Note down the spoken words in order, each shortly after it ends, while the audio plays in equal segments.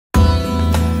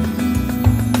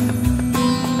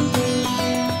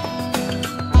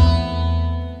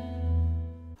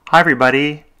Hi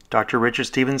everybody, Dr. Richard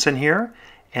Stevenson here,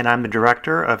 and I'm the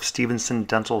director of Stevenson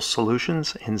Dental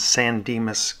Solutions in San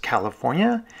Dimas,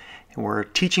 California. And we're a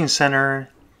teaching center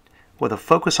with a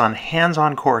focus on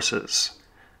hands-on courses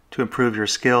to improve your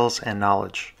skills and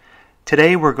knowledge.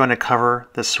 Today we're going to cover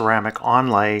the Ceramic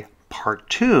Onlay Part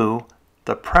 2,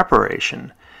 the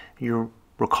preparation. You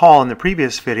recall in the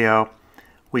previous video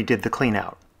we did the clean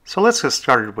out. So let's get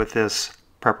started with this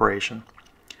preparation.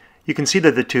 You can see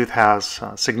that the tooth has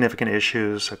significant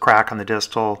issues, a crack on the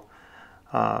distal,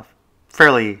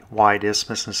 fairly wide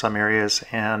isthmus in some areas,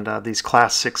 and these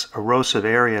class 6 erosive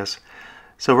areas.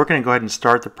 So we're going to go ahead and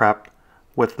start the prep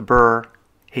with the Burr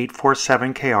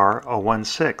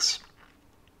 847KR016.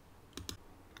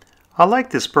 I like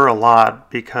this burr a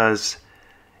lot because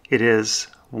it is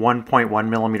 1.1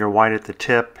 millimeter wide at the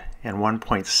tip and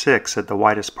 1.6 at the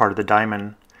widest part of the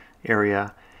diamond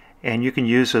area. And you can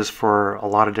use this for a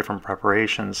lot of different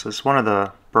preparations. It's one of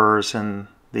the burrs in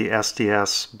the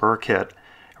SDS burr kit.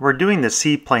 We're doing the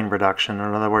C-plane reduction,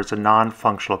 in other words, a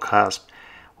non-functional cusp.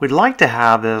 We'd like to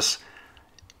have this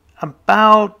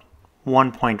about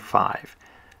 1.5.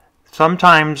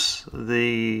 Sometimes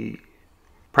the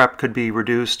prep could be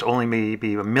reduced only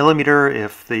maybe a millimeter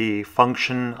if the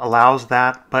function allows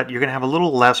that, but you're going to have a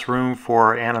little less room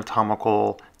for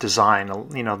anatomical design.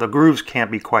 You know, the grooves can't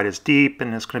be quite as deep,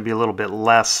 and it's going to be a little bit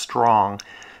less strong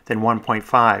than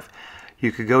 1.5.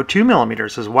 You could go 2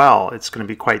 millimeters as well. It's going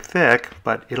to be quite thick,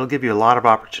 but it'll give you a lot of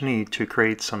opportunity to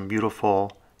create some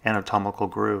beautiful anatomical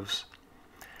grooves.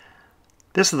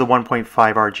 This is the 1.5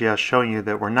 RGS showing you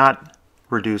that we're not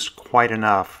reduced quite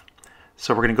enough.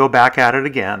 So we're going to go back at it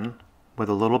again with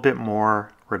a little bit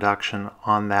more reduction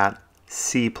on that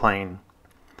C-plane.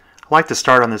 I like to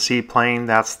start on the C-plane.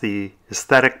 That's the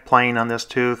aesthetic plane on this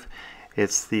tooth.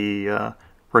 It's the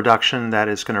reduction that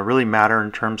is going to really matter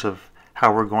in terms of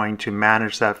how we're going to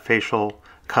manage that facial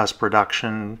cusp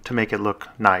reduction to make it look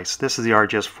nice. This is the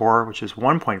RGS4, which is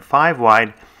 1.5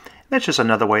 wide. That's just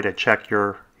another way to check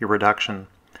your reduction.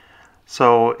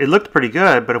 So it looked pretty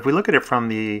good, but if we look at it from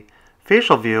the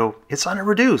facial view, it's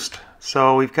under-reduced.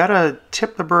 So we've got to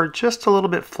tip the burr just a little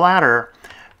bit flatter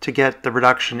to get the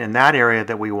reduction in that area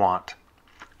that we want.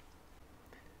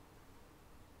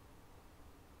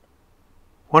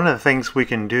 One of the things we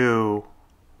can do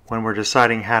when we're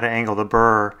deciding how to angle the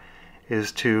burr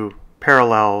is to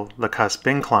parallel the cusp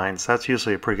inclines. That's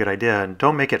usually a pretty good idea. And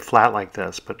don't make it flat like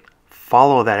this, but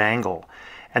follow that angle.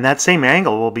 And that same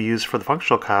angle will be used for the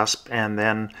functional cusp, and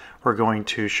then we're going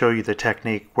to show you the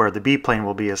technique where the B-plane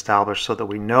will be established so that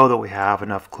we know that we have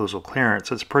enough occlusal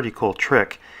clearance. It's a pretty cool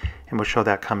trick, and we'll show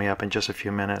that coming up in just a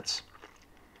few minutes.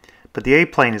 But the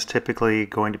A-plane is typically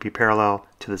going to be parallel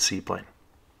to the C-plane.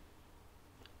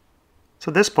 So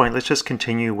at this point, let's just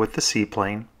continue with the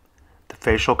C-plane, the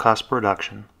facial cusp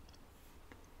reduction,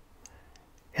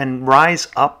 and rise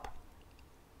up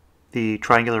the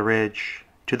triangular ridge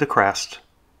to the crest,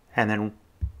 and then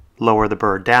lower the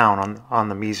burr down on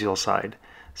the mesial side.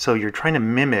 So you're trying to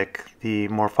mimic the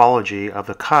morphology of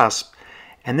the cusp,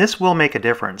 and this will make a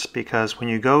difference because when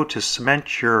you go to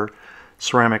cement your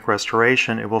ceramic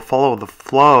restoration, it will follow the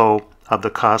flow of the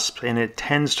cusp, and it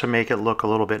tends to make it look a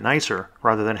little bit nicer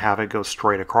rather than have it go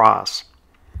straight across.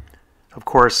 Of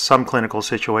course, some clinical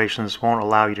situations won't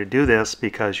allow you to do this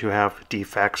because you have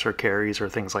defects or caries or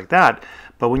things like that,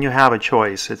 but when you have a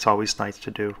choice, it's always nice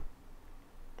to do.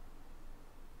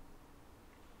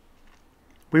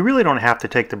 We really don't have to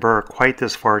take the burr quite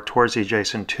this far towards the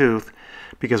adjacent tooth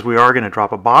because we are going to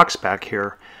drop a box back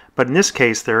here. But in this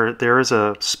case, there is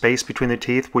a space between the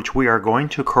teeth which we are going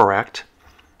to correct,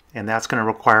 and that's going to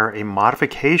require a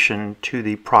modification to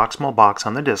the proximal box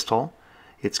on the distal.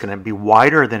 It's going to be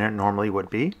wider than it normally would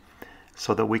be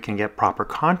so that we can get proper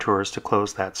contours to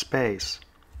close that space.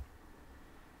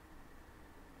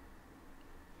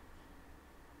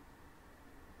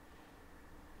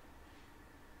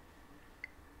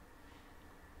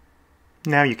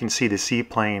 Now you can see the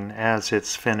C-plane as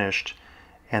it's finished,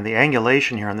 and the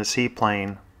angulation here on the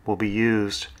C-plane will be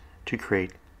used to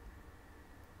create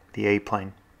the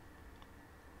A-plane.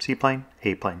 C-plane,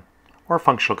 A-plane, or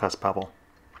functional cusp bevel.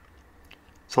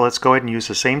 So let's go ahead and use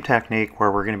the same technique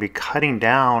where we're going to be cutting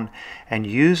down and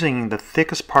using the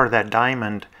thickest part of that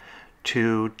diamond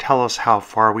to tell us how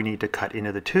far we need to cut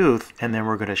into the tooth, and then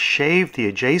we're going to shave the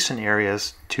adjacent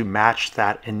areas to match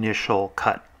that initial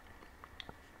cut.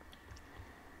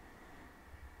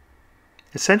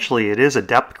 Essentially, it is a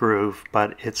depth groove,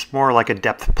 but it's more like a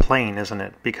depth plane, isn't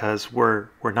it? Because we're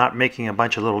not making a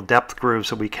bunch of little depth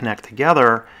grooves that we connect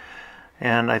together.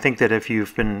 And I think that if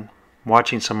you've been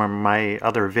watching some of my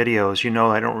other videos, you know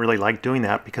I don't really like doing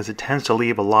that because it tends to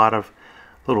leave a lot of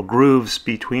little grooves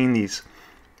between these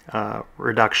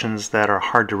reductions that are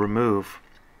hard to remove.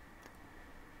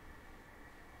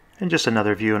 And just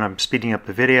another view, and I'm speeding up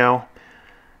the video,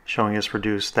 showing us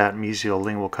reduce that mesial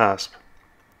lingual cusp.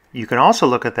 You can also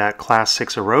look at that class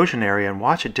 6 erosion area and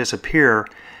watch it disappear,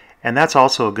 and that's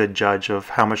also a good judge of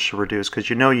how much to reduce, because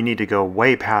you know you need to go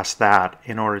way past that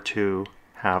in order to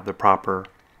have the proper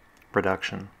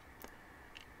reduction.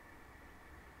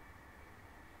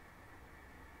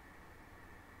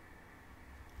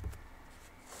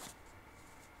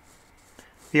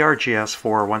 The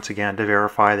RGS-4 once again to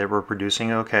verify that we're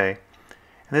producing okay.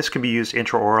 And this can be used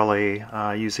intraorally.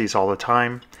 I use these all the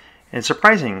time. And it's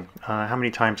surprising how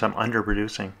many times I'm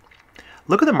underproducing.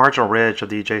 Look at the marginal ridge of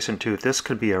the adjacent tooth. This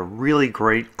could be a really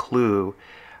great clue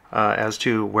as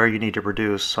to where you need to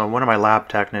produce. So one of my lab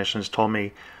technicians told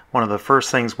me one of the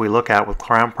first things we look at with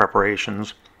crown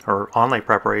preparations or onlay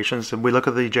preparations, we look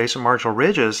at the adjacent marginal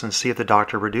ridges and see if the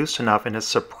doctor reduced enough, and it's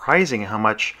surprising how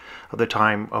much of the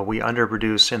time we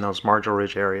underproduce in those marginal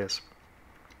ridge areas.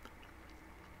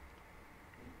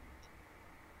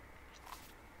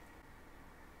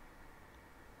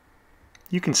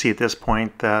 You can see at this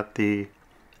point that the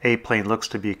A plane looks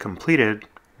to be completed.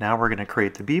 Now we're going to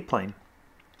create the B plane.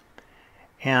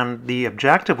 And the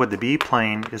objective with the B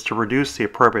plane is to reduce the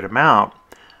appropriate amount,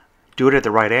 do it at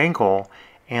the right angle,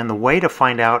 and the way to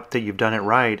find out that you've done it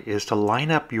right is to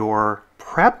line up your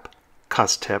prep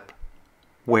cusp tip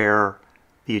where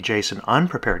the adjacent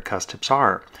unprepared cusp tips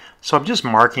are. So I'm just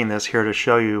marking this here to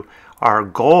show you our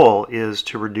goal is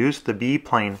to reduce the B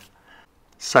plane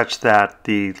such that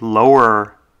the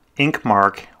lower ink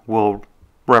mark will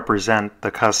represent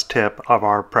the cusp tip of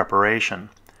our preparation.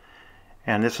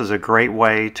 And this is a great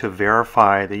way to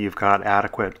verify that you've got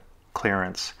adequate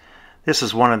clearance. This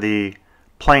is one of the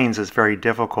planes that's very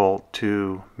difficult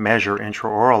to measure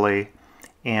intraorally,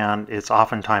 and it's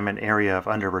oftentimes an area of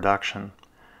underreduction.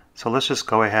 So let's just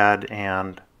go ahead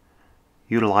and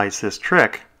utilize this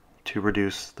trick to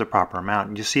reduce the proper amount.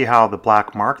 And you see how the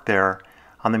black mark there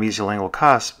on the mesiolingual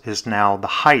cusp is now the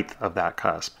height of that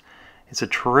cusp. It's a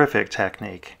terrific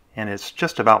technique, and it's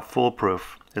just about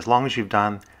foolproof as long as you've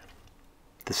done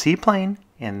the C plane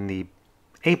and the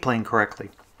A plane correctly.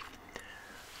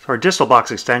 So our distal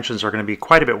box extensions are going to be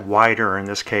quite a bit wider in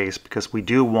this case because we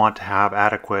do want to have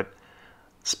adequate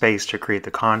space to create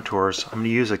the contours. I'm going to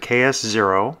use a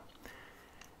𝐥𝐤𝐬.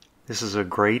 This is a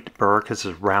great burr because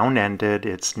it's round-ended.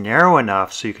 It's narrow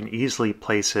enough so you can easily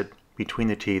place it between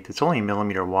the teeth. It's only 1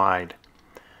 millimeter wide.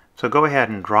 So go ahead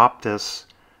and drop this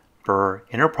burr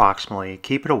interproximally.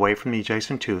 Keep it away from the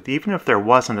adjacent tooth. Even if there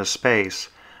wasn't a space,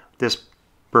 this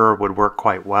burr would work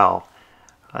quite well.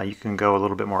 You can go a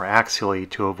little bit more axially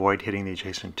to avoid hitting the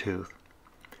adjacent tooth.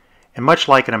 And much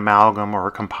like an amalgam or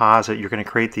a composite, you're going to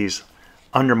create these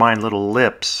undermined little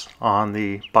lips on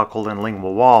the buccal and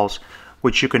lingual walls,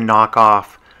 which you can knock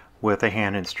off with a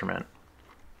hand instrument.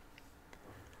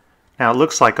 Now it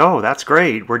looks like, oh, that's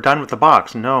great, we're done with the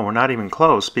box. No, we're not even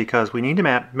close, because we need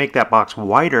to make that box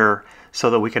wider so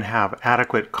that we can have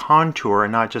adequate contour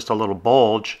and not just a little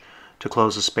bulge to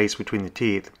close the space between the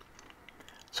teeth.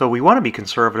 So we want to be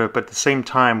conservative, but at the same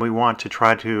time we want to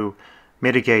try to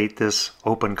mitigate this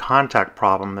open contact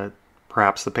problem that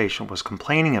perhaps the patient was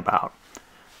complaining about.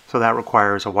 So that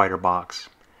requires a wider box.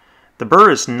 The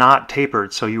burr is not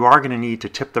tapered, so you are going to need to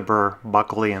tip the burr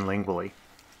buccally and lingually.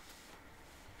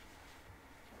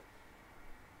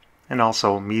 And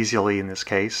also mesially in this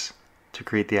case to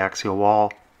create the axial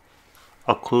wall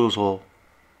occlusal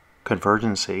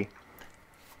convergency,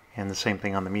 and the same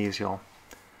thing on the mesial.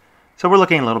 So we're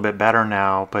looking a little bit better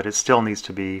now, but it still needs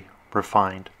to be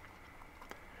refined.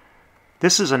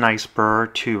 This is a nice burr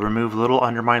to remove little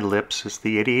undermined lips. It's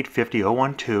the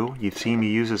 8850-012. You've seen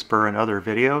me use this burr in other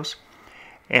videos.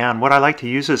 And what I like to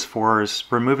use this for is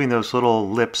removing those little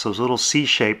lips, those little C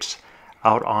shapes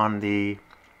out on the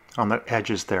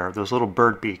edges there, those little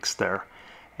bird beaks there.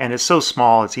 And it's so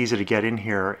small, it's easy to get in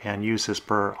here and use this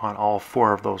burr on all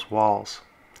 4 of those walls.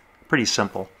 Pretty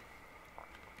simple.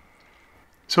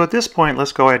 So at this point,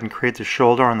 let's go ahead and create the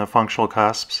shoulder on the functional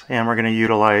cusps, and we're going to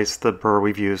utilize the burr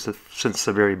we've used since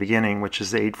the very beginning, which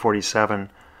is the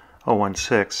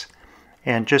 847-016,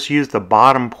 and just use the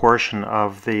bottom portion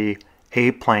of the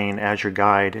A plane as your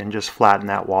guide and just flatten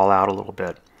that wall out a little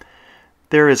bit.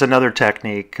 There is another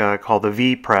technique called the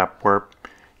V prep where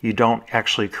you don't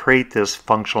actually create this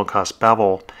functional cusp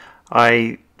bevel.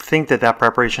 I think that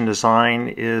preparation design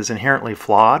is inherently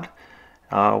flawed.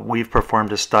 We've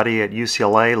performed a study at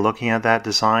UCLA looking at that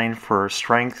design for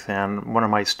strength, and one of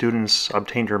my students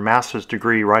obtained her master's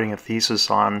degree writing a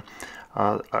thesis on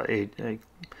a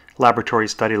laboratory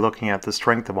study looking at the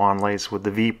strength of onlays with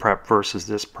the V prep versus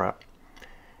this prep.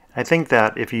 I think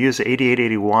that if you use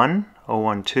 8881,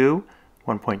 012,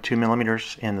 1.2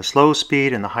 millimeters in the slow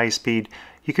speed and the high speed,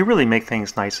 you can really make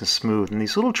things nice and smooth. And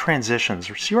these little transitions,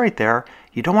 see right there,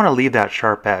 you don't want to leave that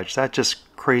sharp edge. That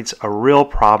just creates a real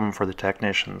problem for the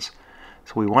technicians.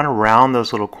 So we want to round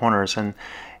those little corners, and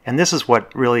this is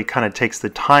what really kind of takes the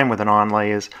time with an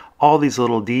onlay, is all these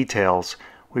little details.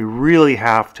 We really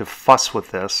have to fuss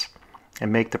with this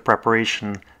and make the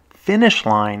preparation finish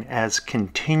line as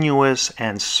continuous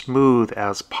and smooth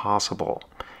as possible.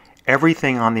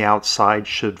 Everything on the outside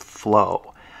should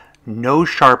flow. No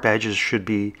sharp edges should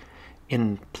be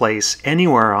in place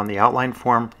anywhere on the outline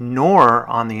form nor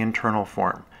on the internal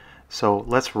form. So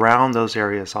let's round those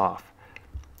areas off.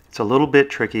 It's a little bit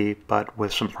tricky, but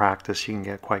with some practice you can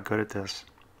get quite good at this.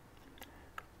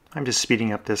 I'm just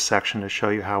speeding up this section to show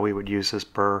you how we would use this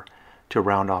burr to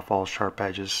round off all sharp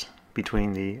edges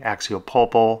between the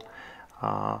axiopulpal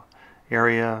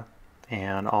area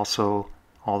and also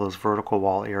all those vertical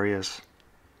wall areas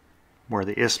where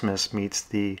the isthmus meets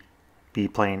the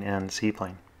B-plane and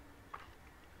C-plane.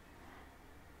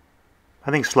 I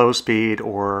think slow speed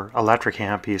or electric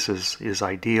handpiece is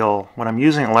ideal. When I'm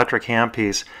using electric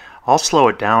handpiece, I'll slow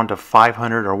it down to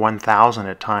 500 or 1000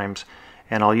 at times,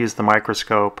 and I'll use the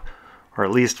microscope or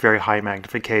at least very high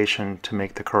magnification to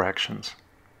make the corrections.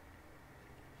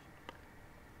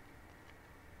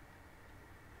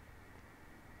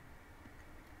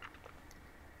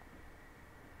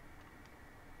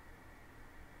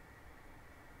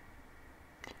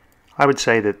 I would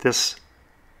say that this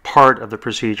part of the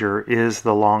procedure is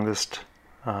the longest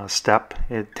step.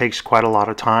 It takes quite a lot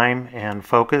of time and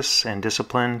focus and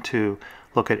discipline to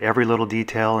look at every little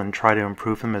detail and try to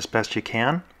improve them as best you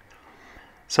can.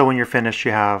 So when you're finished,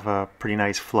 you have a pretty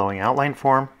nice flowing outline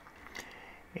form,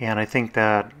 and I think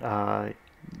that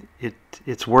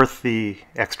it's worth the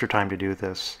extra time to do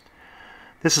this.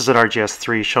 This is an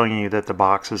RGS3 showing you that the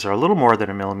boxes are a little more than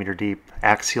 1 millimeter deep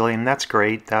axially, and that's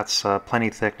great. That's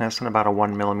plenty thickness and about a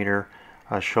 1 millimeter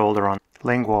shoulder on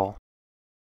lingual.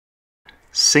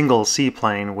 Single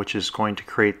C-plane, which is going to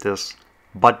create this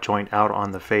butt joint out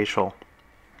on the facial.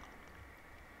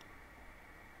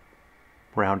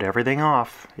 Round everything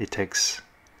off. It takes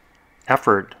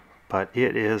effort, but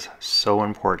it is so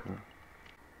important.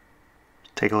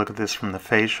 Take a look at this from the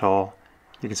facial.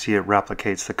 You can see it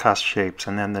replicates the cusp shapes,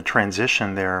 and then the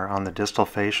transition there on the distal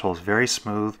facial is very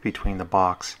smooth between the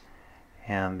box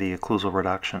and the occlusal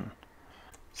reduction.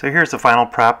 So here's the final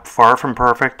prep. Far from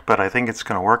perfect, but I think it's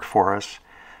going to work for us.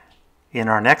 In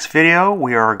our next video,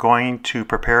 we are going to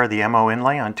prepare the MO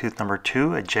inlay on tooth number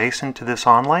 2 adjacent to this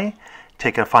onlay,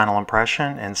 take a final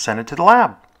impression, and send it to the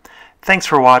lab. Thanks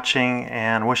for watching,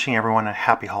 and wishing everyone a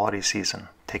happy holiday season.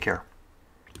 Take care.